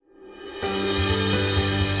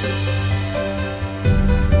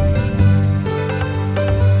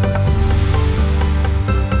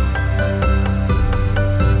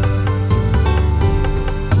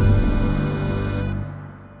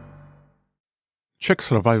Czech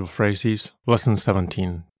Survival Phrases, Lesson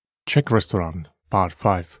 17, Czech Restaurant, Part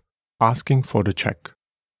 5, Asking for the check.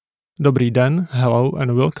 Dobrý den, hello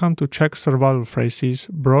and welcome to Czech Survival Phrases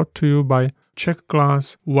brought to you by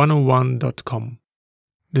czechclass101.com.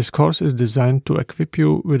 This course is designed to equip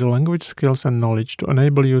you with the language skills and knowledge to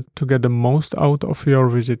enable you to get the most out of your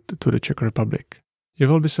visit to the Czech Republic. You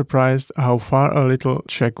will be surprised how far a little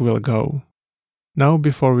Czech will go. Now,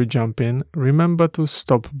 before we jump in, remember to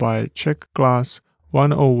stop by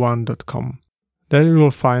czechclass101.com. There you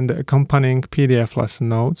will find the accompanying PDF lesson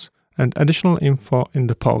notes and additional info in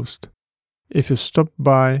the post. If you stop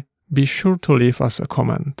by, be sure to leave us a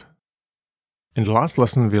comment. In the last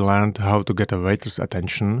lesson we learned how to get a waiter's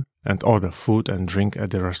attention and order food and drink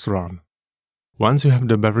at the restaurant. Once you have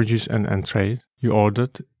the beverages and entrees you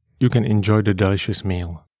ordered, you can enjoy the delicious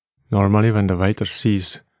meal. Normally when the waiter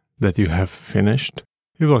sees that you have finished,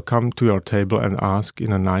 he will come to your table and ask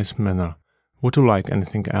in a nice manner, "Would you like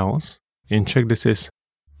anything else?" In Czech this is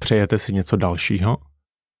 "Přejete si něco dalšího?"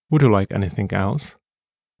 Would you like anything else?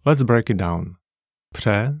 Let's break it down.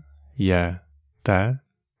 Přejete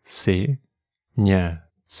si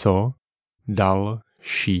něco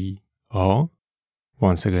dalšího?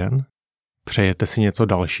 Once again. Přejete si něco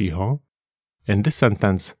dalšího? In this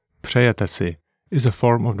sentence, přejete si is a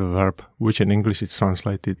form of the verb which in English is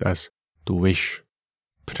translated as to wish.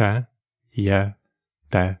 Přejete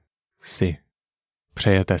si.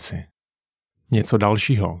 Přejete si. Něco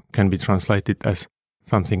dalšího can be translated as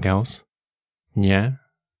something else.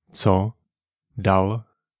 Něco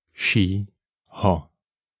dalšího.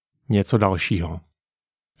 Něco dalšího.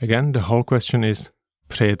 Again, the whole question is,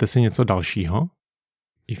 přejete si něco dalšího?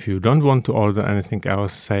 If you don't want to order anything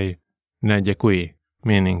else, say ne děkuji,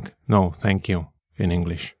 meaning no, thank you in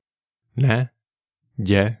English. Ne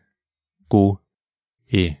děkuji.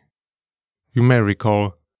 You may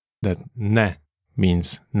recall that ne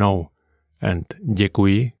means no and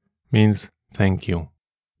děkuji means thank you.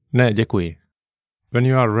 Ne děkuji. When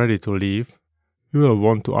you are ready to leave, you will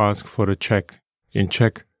want to ask for a check. In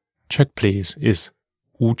Czech, check please is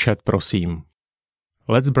účet prosím.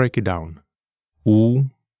 Let's break it down.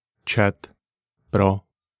 Účet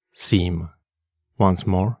prosím. Once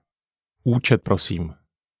more. Účet prosím.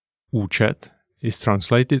 Účet is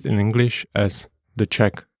translated in English as the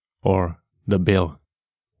check or the bill.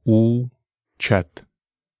 Účet.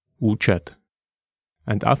 Účet.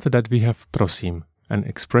 And after that we have prosím, an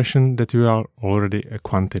expression that you are already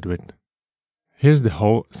acquainted with. Here's the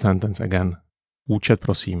whole sentence again. Účet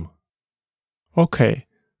prosím. Okay,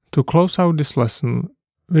 to close out this lesson,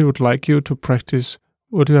 we would like you to practice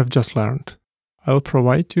what you have just learned. I'll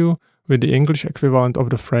provide you with the English equivalent of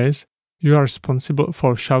the phrase. You are responsible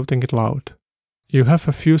for shouting it loud. You have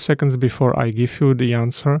a few seconds before I give you the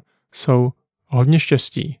answer, so hodně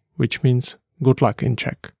štěstí, which means good luck in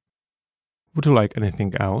Czech. Would you like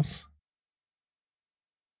anything else?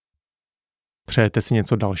 Přejete si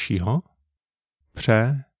něco dalšího?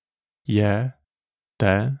 Přejete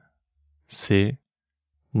si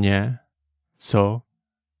něco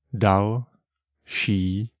dalšího?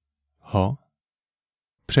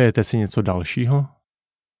 Přejete si něco dalšího?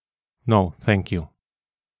 No, thank you.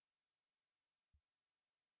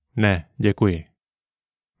 Ne, děkuji.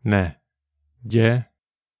 Ne, děkuji.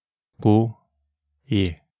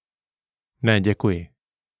 Ne, děkuji.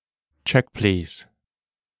 Check please.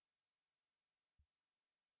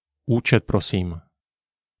 Účet prosím.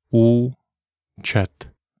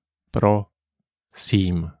 Účet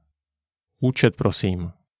prosím. Účet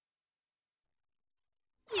prosím.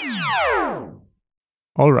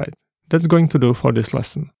 Alright, that's going to do for this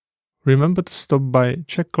lesson. Remember to stop by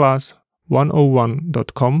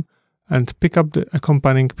czechclass101.com and pick up the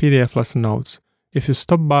accompanying PDF lesson notes. If you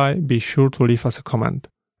stop by, be sure to leave us a comment.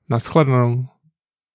 Naschledanou.